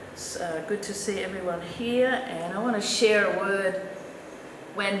It's good to see everyone here, and I want to share a word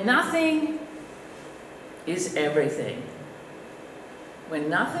when nothing is everything. When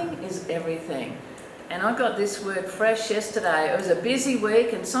nothing is everything. And I got this word fresh yesterday. It was a busy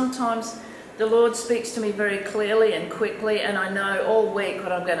week, and sometimes the Lord speaks to me very clearly and quickly, and I know all week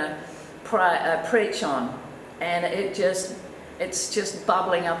what I'm going to preach on. And it's just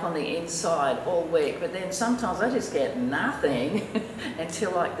bubbling up on the inside all week. But then sometimes I just get nothing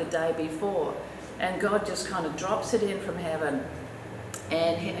until like the day before. And God just kind of drops it in from heaven.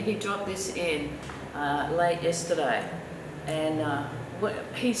 And he dropped this in late yesterday. And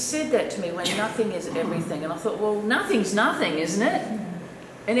he said that to me, when nothing is everything. And I thought, well, nothing's nothing, isn't it?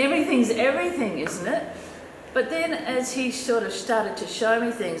 And everything's everything, isn't it? But then as he sort of started to show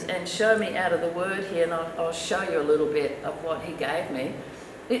me things and show me out of the Word here, and I'll show you a little bit of what he gave me,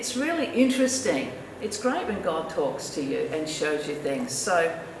 it's really interesting. It's great when God talks to you and shows you things.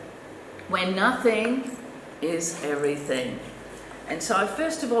 So, when nothing is everything. And so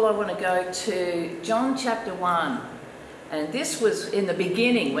first of all, I want to go to John chapter 1. And this was in the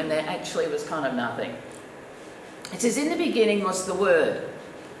beginning when there actually was kind of nothing. It says, in the beginning was the Word.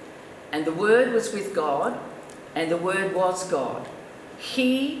 And the Word was with God. And the Word was God.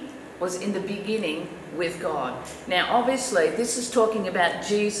 He was in the beginning with God. Now, obviously, this is talking about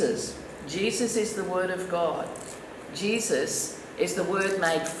Jesus. Jesus is the Word of God. Jesus is the Word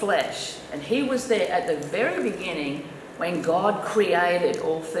made flesh. And he was there at the very beginning when God created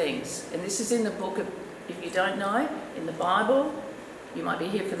all things. And this is in the book of, if you don't know, in the Bible, you might be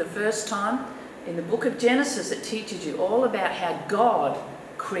here for the first time. In the book of Genesis, it teaches you all about how God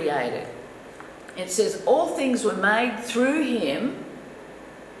created. It says, all things were made through him,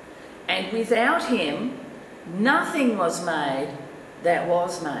 and without him, nothing was made that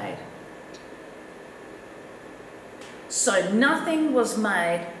was made. So nothing was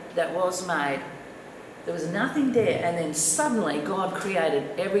made that was made. There was nothing there, and then suddenly God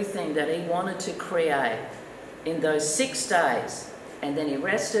created everything that he wanted to create in those 6 days, and then he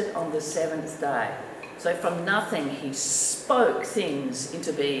rested on the 7th day. So from nothing, he spoke things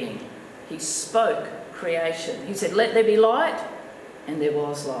into being. He spoke creation. He said, let there be light, and there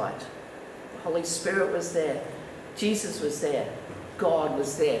was light. The Holy Spirit was there. Jesus was there. God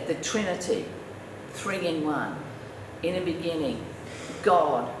was there. The Trinity, 3 in 1. In the beginning,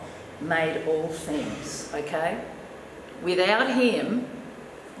 God made all things, okay? Without him,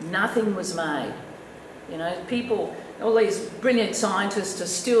 nothing was made. You know, people, all these brilliant scientists are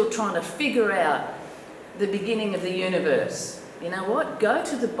still trying to figure out the beginning of the universe. You know what? Go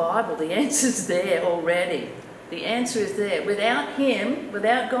to the Bible. The answer's there already. The answer is there. Without him,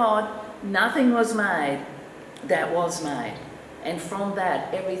 without God, nothing was made that was made. And from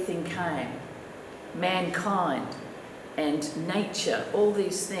that, everything came. Mankind and nature, all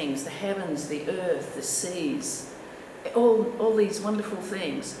these things, the heavens, the earth, the seas, all these wonderful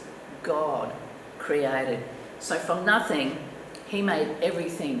things, God created. So from nothing, he made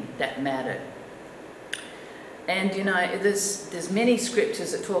everything that mattered. And, you know, there's many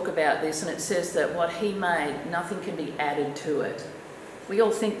scriptures that talk about this, and it says that what he made, nothing can be added to it. We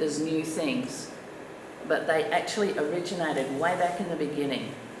all think there's new things, but they actually originated way back in the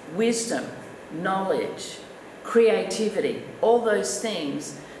beginning. Wisdom, knowledge, creativity, all those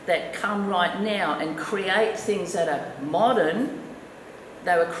things that come right now and create things that are modern,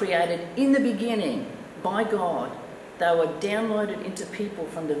 they were created in the beginning by God. They were downloaded into people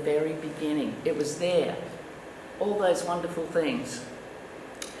from the very beginning. It was there. All those wonderful things.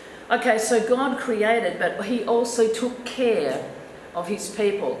 Okay, so God created, but he also took care of his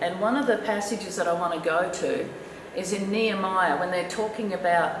people. And one of the passages that I want to go to is in Nehemiah, when they're talking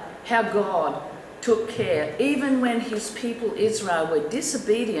about how God took care, even when his people Israel were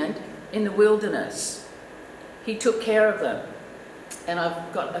disobedient in the wilderness. He took care of them. And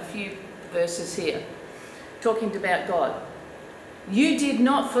I've got a few verses here talking about God. You did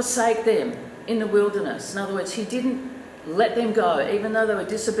not forsake them in the wilderness. In other words, he didn't let them go, even though they were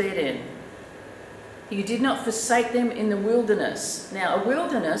disobedient. You did not forsake them in the wilderness. Now, a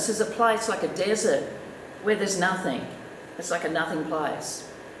wilderness is a place like a desert where there's nothing. It's like a nothing place.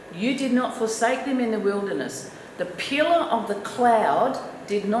 You did not forsake them in the wilderness. The pillar of the cloud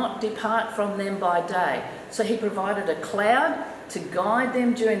did not depart from them by day. So he provided a cloud to guide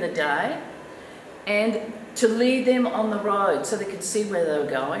them during the day and to lead them on the road so they could see where they were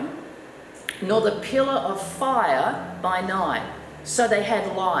going. Nor the pillar of fire by night. So they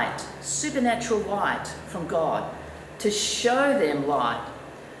had light, supernatural light from God, to show them light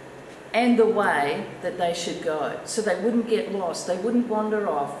and the way that they should go, so they wouldn't get lost, they wouldn't wander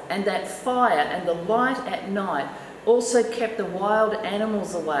off. And that fire and the light at night also kept the wild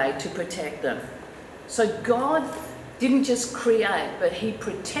animals away to protect them. So God didn't just create, but he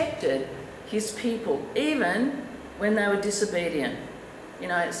protected his people, even when they were disobedient. You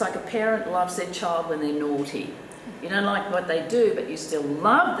know, it's like a parent loves their child when they're naughty. You don't like what they do, but you still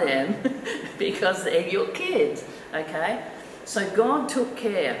love them because they're your kids, okay? So God took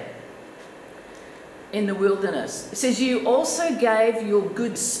care in the wilderness. It says, you also gave your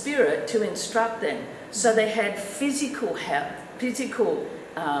good spirit to instruct them. So they had physical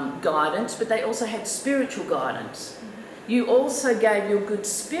guidance, but they also had spiritual guidance. You also gave your good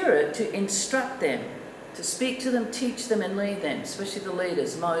spirit to instruct them, to speak to them, teach them and lead them, especially the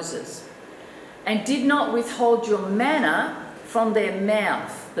leaders, Moses. And did not withhold your manna from their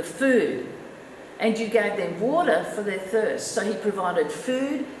mouth, the food. And you gave them water for their thirst. So he provided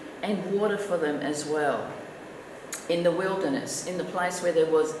food and water for them as well. In the wilderness, in the place where there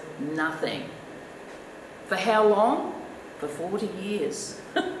was nothing. For how long? For 40 years.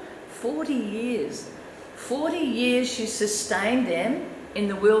 40 years. 40 years you sustained them in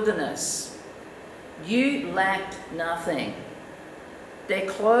the wilderness. You lacked nothing. Their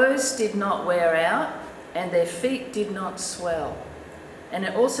clothes did not wear out, and their feet did not swell. And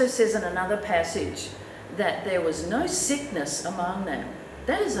it also says in another passage that there was no sickness among them.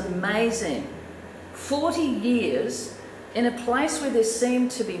 That is amazing. 40 years in a place where there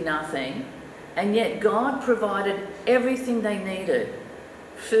seemed to be nothing, and yet God provided everything they needed.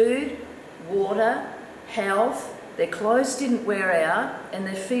 Food, water, health. Their clothes didn't wear out, and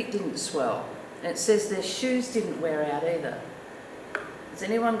their feet didn't swell. And it says their shoes didn't wear out either. Has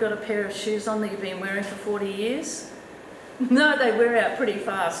anyone got a pair of shoes on that you've been wearing for 40 years? No, they wear out pretty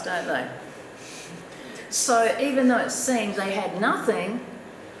fast, don't they? So even though it seems they had nothing,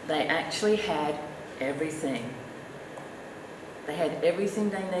 they actually had everything. They had everything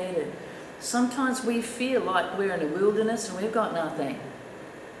they needed. Sometimes we feel like we're in a wilderness and we've got nothing.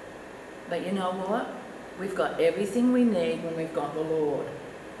 But you know what? We've got everything we need when we've got the Lord.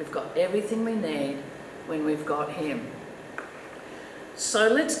 We've got everything we need when we've got him. So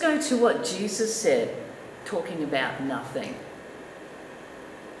let's go to what Jesus said, talking about nothing.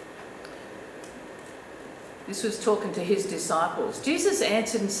 This was talking to his disciples. Jesus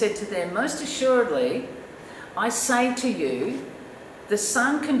answered and said to them, most assuredly, I say to you, the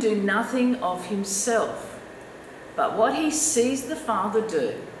Son can do nothing of himself, but what he sees the Father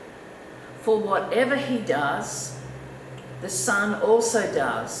do. For whatever he does, the Son also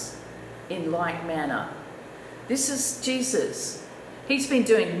does in like manner. This is Jesus. He's been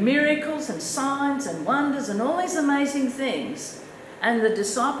doing miracles and signs and wonders and all these amazing things. And the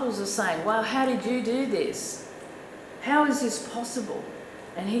disciples are saying, wow, how did you do this? How is this possible?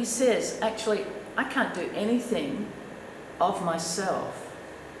 And he says, actually, I can't do anything of myself.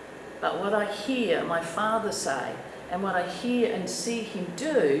 But what I hear my Father say, and what I hear and see him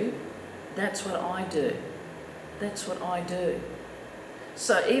do, that's what I do. That's what I do.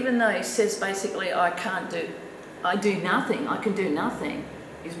 So even though he says basically I do nothing, I can do nothing,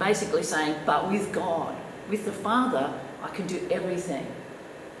 he's basically saying, but with God, with the Father, I can do everything.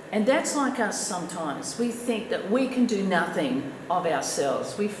 And that's like us sometimes. We think that we can do nothing of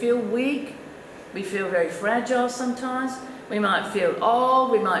ourselves. We feel weak. We feel very fragile sometimes. We might feel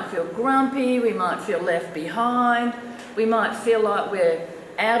old. We might feel grumpy. We might feel left behind. We might feel like we're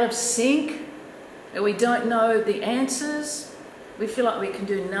out of sync, and we don't know the answers. We feel like we can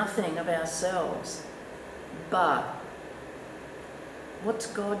do nothing of ourselves. But what's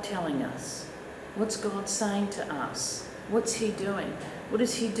God telling us? What's God saying to us? What's he doing? What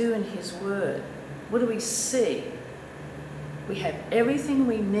does he do in his word? What do we see? We have everything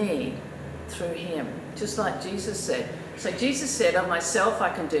we need through him, just like Jesus said. So Jesus said, of myself I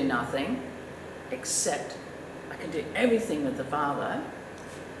can do nothing, except I can do everything with the Father.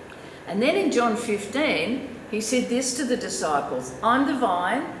 And then in John 15, he said this to the disciples, I'm the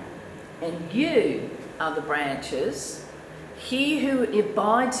vine and you are the branches. He who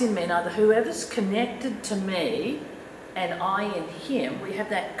abides in me, in other, whoever's connected to me and I in him, we have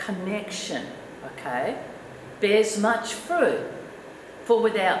that connection, okay, bears much fruit. For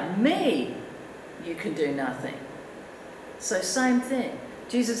without me, you can do nothing. So same thing.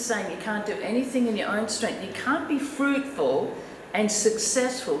 Jesus is saying you can't do anything in your own strength. You can't be fruitful and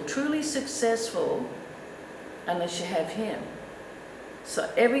successful, truly successful, unless you have him. So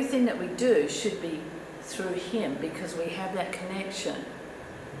everything that we do should be through him because we have that connection.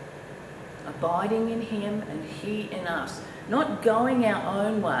 Abiding in him and he in us. Not going our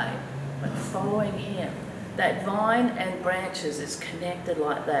own way, but following him. That vine and branches is connected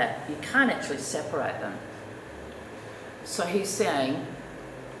like that. You can't actually separate them. So he's saying,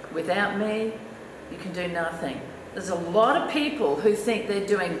 without me, you can do nothing. There's a lot of people who think they're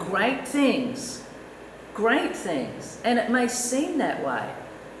doing great things, and it may seem that way,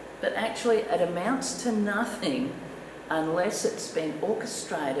 but actually it amounts to nothing unless it's been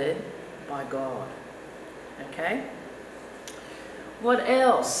orchestrated by God. Okay? What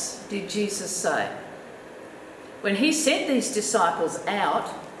else did Jesus say? When he sent these disciples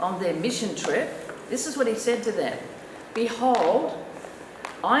out on their mission trip, this is what he said to them. Behold,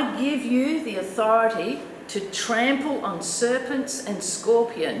 I give you the authority to trample on serpents and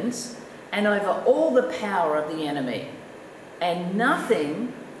scorpions and over all the power of the enemy, and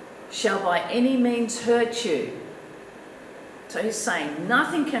nothing shall by any means hurt you. So he's saying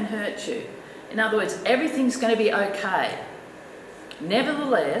nothing can hurt you. In other words, everything's going to be okay.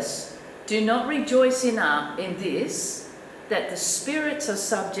 Nevertheless, do not rejoice in this, that the spirits are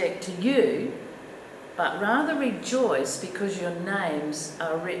subject to you, but rather rejoice because your names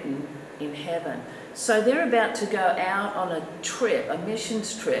are written in heaven. So they're about to go out on a trip, a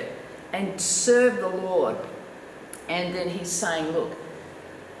missions trip, and serve the Lord. And then he's saying, look,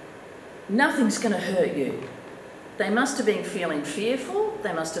 nothing's going to hurt you. They must have been feeling fearful.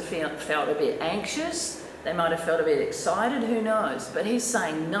 They must have felt a bit anxious. They might have felt a bit excited, who knows. But he's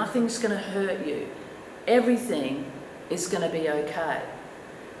saying nothing's going to hurt you. Everything is going to be okay.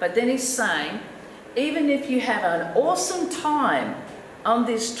 But then he's saying, even if you have an awesome time on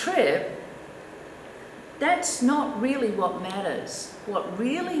this trip, that's not really what matters. What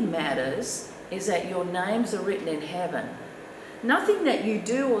really matters is that your names are written in heaven. Nothing that you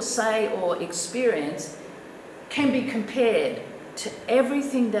do or say or experience can be compared to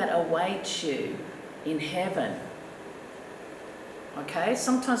everything that awaits you in heaven. Okay?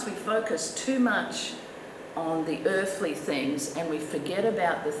 Sometimes we focus too much on the earthly things and we forget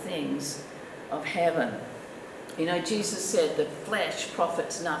about the things of heaven. You know, Jesus said the flesh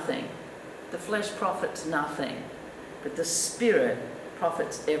profits nothing. The flesh profits nothing, but the Spirit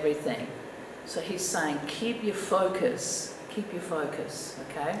profits everything. So he's saying, keep your focus,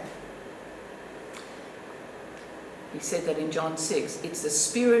 okay? He said that in John 6, it's the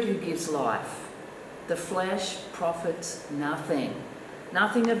Spirit who gives life. The flesh profits nothing.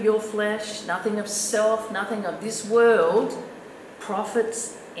 Nothing of your flesh, nothing of self, nothing of this world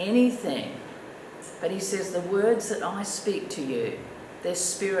profits anything. But he says, the words that I speak to you, their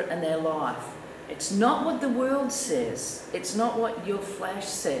spirit and their life. It's not what the world says. It's not what your flesh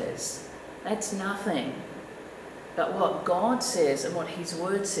says. That's nothing. But what God says and what his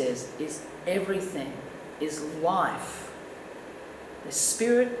word says is everything, is life. Their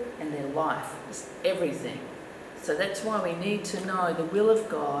spirit and their life is everything. So that's why we need to know the will of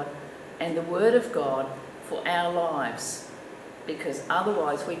God and the word of God for our lives. Because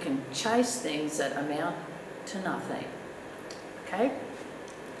otherwise we can chase things that amount to nothing. Okay?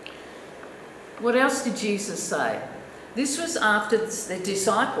 What else did Jesus say? This was after the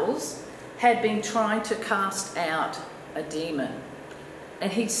disciples had been trying to cast out a demon.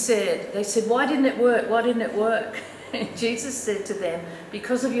 And they said, why didn't it work? Why didn't it work? And Jesus said to them,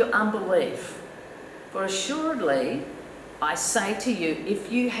 because of your unbelief. For assuredly, I say to you,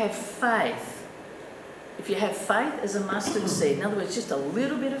 if you have faith as a mustard seed, in other words, just a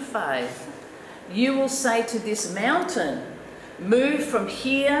little bit of faith, you will say to this mountain, move from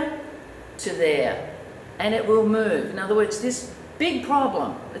here to there, and it will move. In other words, this big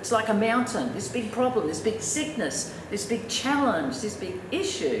problem, it's like a mountain, this big problem, this big sickness, this big challenge, this big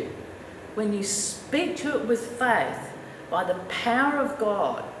issue, when you speak to it with faith, by the power of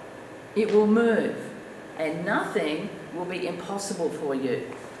God, it will move, and nothing will be impossible for you.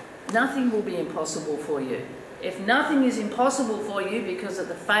 Nothing will be impossible for you. If nothing is impossible for you because of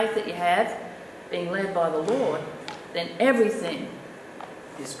the faith that you have, being led by the Lord, then everything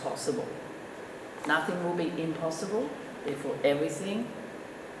is possible. Nothing will be impossible, therefore everything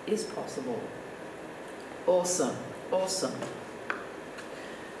is possible. Awesome, awesome.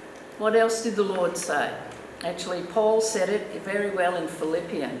 What else did the Lord say? Actually, Paul said it very well in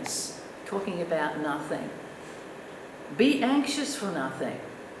Philippians, talking about nothing. Be anxious for nothing.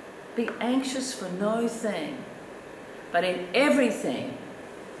 Be anxious for no thing, but in everything,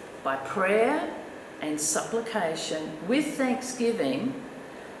 by prayer and supplication, with thanksgiving,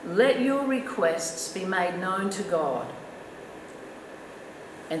 let your requests be made known to God.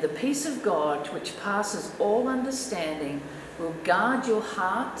 And the peace of God, which passes all understanding, will guard your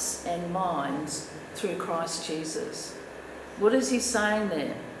hearts and minds through Christ Jesus. What is he saying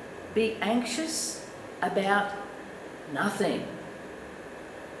there? Be anxious about nothing.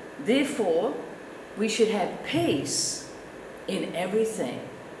 Therefore, we should have peace in everything.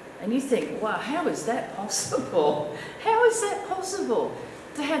 And you think, wow, how is that possible? How is that possible?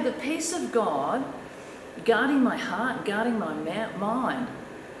 To have the peace of God guarding my heart, guarding my mind.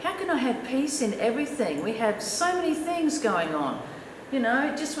 How can I have peace in everything? We have so many things going on. You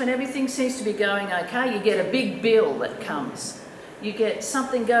know, just when everything seems to be going okay, you get a big bill that comes. You get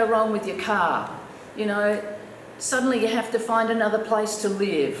something go wrong with your car. You know, suddenly you have to find another place to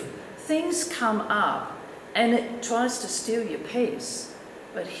live. Things come up and it tries to steal your peace.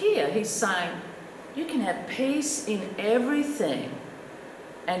 But here he's saying, you can have peace in everything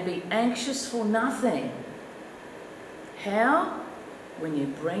and be anxious for nothing. How? When you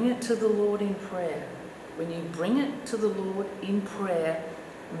bring it to the Lord in prayer. When you bring it to the Lord in prayer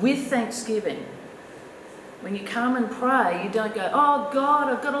with thanksgiving. When you come and pray, you don't go, oh God,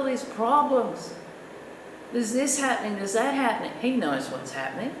 I've got all these problems. There's this happening, there's that happening. He knows what's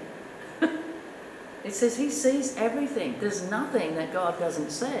happening. It says he sees everything. There's nothing that God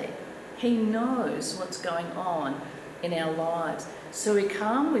doesn't see. He knows what's going on in our lives. So we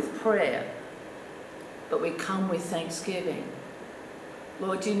come with prayer, but we come with thanksgiving.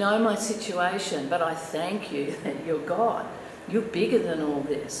 Lord, you know my situation, but I thank you that you're God. You're bigger than all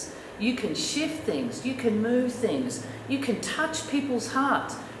this. You can shift things. You can move things. You can touch people's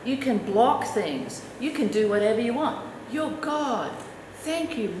hearts. You can block things. You can do whatever you want. You're God.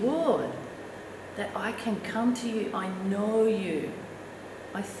 Thank you, Lord, that I can come to you. I know you.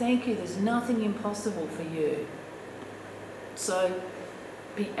 I thank you. There's nothing impossible for you. So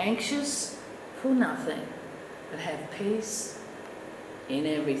be anxious for nothing, but have peace in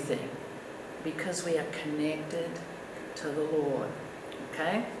everything, because we are connected to the Lord.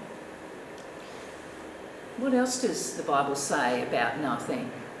 Okay? What else does the Bible say about nothing?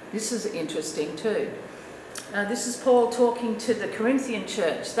 This is interesting too. This is Paul talking to the Corinthian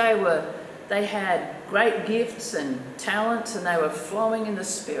church. They had great gifts and talents and they were flowing in the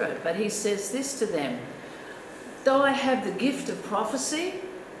Spirit. But he says this to them, though I have the gift of prophecy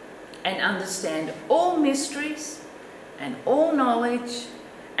and understand all mysteries and all knowledge,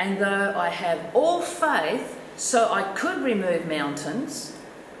 and though I have all faith so I could remove mountains,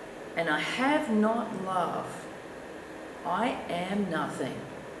 and I have not love, I am nothing.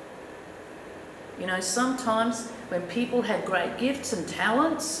 You know, sometimes when people have great gifts and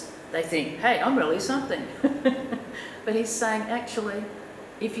talents, they think, hey, I'm really something. But he's saying, actually,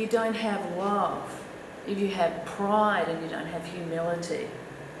 if you don't have love, if you have pride and you don't have humility,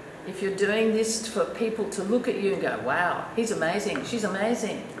 if you're doing this for people to look at you and go, wow, he's amazing, she's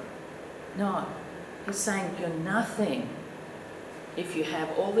amazing. No, he's saying you're nothing if you have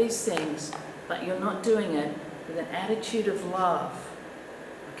all these things, but you're not doing it with an attitude of love.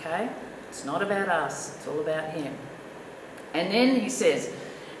 Okay? It's not about us, it's all about him. And then he says,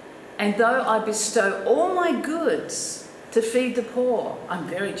 and though I bestow all my goods to feed the poor, I'm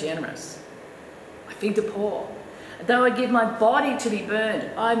very generous. I feed the poor. Though I give my body to be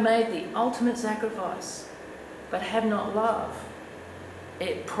burned, I made the ultimate sacrifice, but have not love.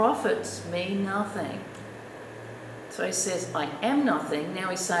 It profits me nothing. So he says, I am nothing.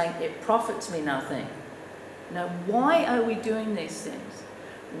 Now he's saying, it profits me nothing. Now, why are we doing these things?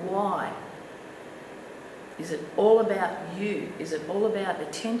 Why? Is it all about you? Is it all about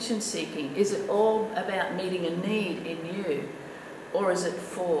attention seeking? Is it all about meeting a need in you? Or is it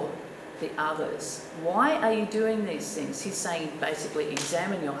for the others? Why are you doing these things? He's saying, basically,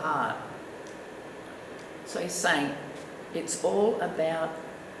 examine your heart. So he's saying, it's all about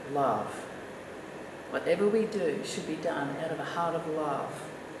love. Whatever we do should be done out of a heart of love.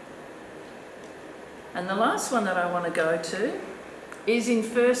 And the last one that I want to go to is in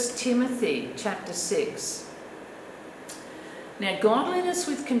 1 Timothy chapter 6. Now, godliness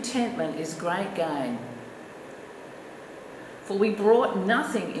with contentment is great gain. For we brought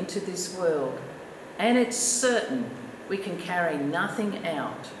nothing into this world, and it's certain we can carry nothing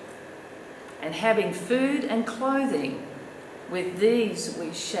out. And having food and clothing, with these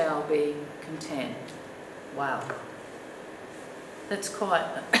we shall be content. Wow. That's quite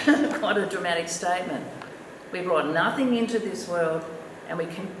a dramatic statement. We brought nothing into this world, and we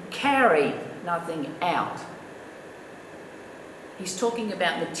can carry nothing out. He's talking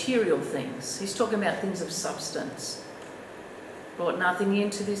about material things. He's talking about things of substance. Brought nothing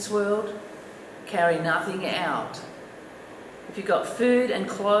into this world, carry nothing out. If you've got food and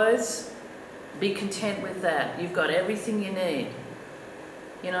clothes, be content with that. You've got everything you need.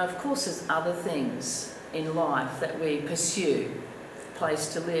 You know, of course, there's other things in life that we pursue.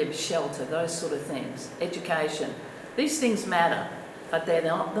 Place to live, shelter, those sort of things. Education. These things matter, but they're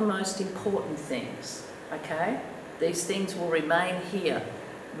not the most important things, okay? These things will remain here.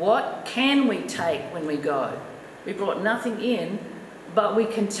 What can we take when we go? We brought nothing in, but we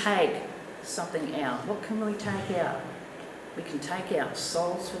can take something out. What can we take out? We can take out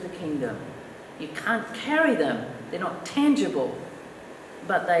souls for the kingdom. You can't carry them. They're not tangible,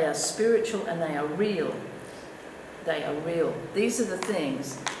 but they are spiritual and they are real. They are real. These are the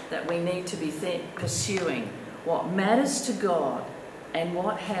things that we need to be pursuing. What matters to God and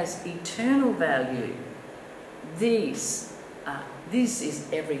what has eternal value. This is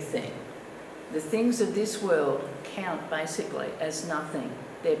everything. The things of this world count basically as nothing.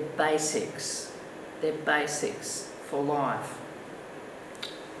 They're basics. They're basics for life.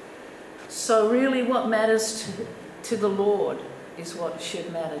 So really what matters to the Lord is what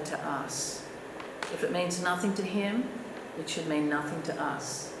should matter to us. If it means nothing to him, it should mean nothing to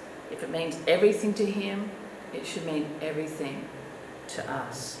us. If it means everything to him, it should mean everything to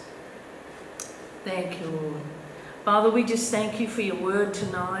us. Thank you, Lord. Father, we just thank you for your word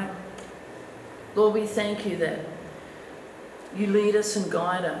tonight. Lord, we thank you that you lead us and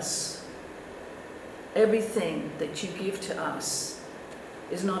guide us. Everything that you give to us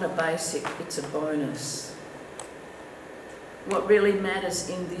is not a basic, it's a bonus. What really matters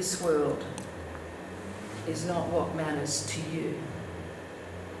in this world is not what matters to you.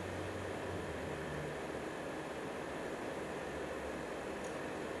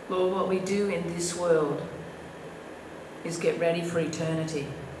 Lord, what we do in this world is get ready for eternity.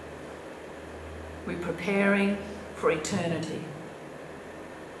 We're preparing for eternity.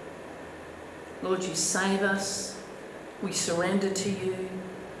 Lord, you save us. We surrender to you.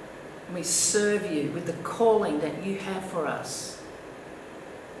 We serve you with the calling that you have for us.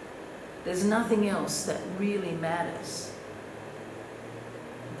 There's nothing else that really matters.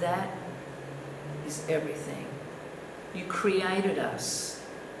 That is everything. You created us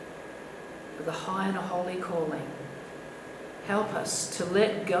with a high and a holy calling. Help us to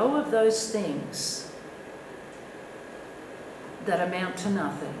let go of those things that amount to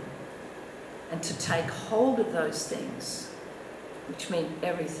nothing and to take hold of those things which mean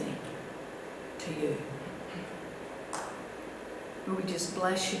everything to you. Lord, we just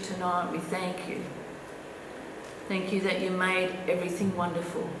bless you tonight. We thank you. Thank you that you made everything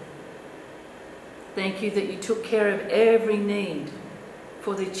wonderful. Thank you that you took care of every need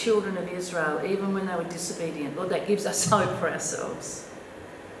for the children of Israel, even when they were disobedient. Lord, that gives us hope for ourselves.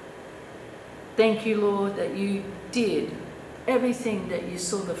 Thank you, Lord, that you did everything that you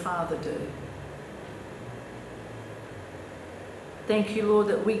saw the Father do. Thank you, Lord,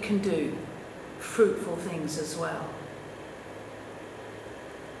 that we can do fruitful things as well.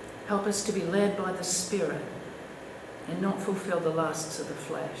 Help us to be led by the Spirit and not fulfill the lusts of the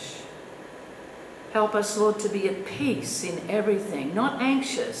flesh. Help us, Lord, to be at peace in everything, not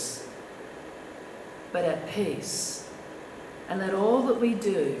anxious, but at peace. And let all that we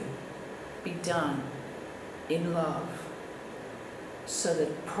do be done in love, so that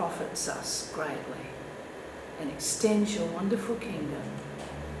it profits us greatly and extends your wonderful kingdom.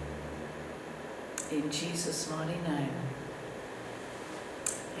 In Jesus' mighty name.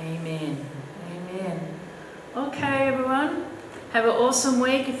 Amen. Amen. Okay, everyone. Have an awesome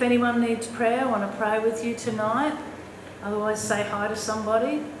week. If anyone needs prayer, I want to pray with you tonight. Otherwise, say hi to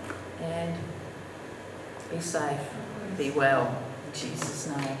somebody and be safe. Be well. In Jesus'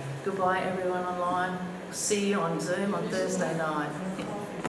 name. Goodbye, everyone online. See you on Zoom on Thursday night.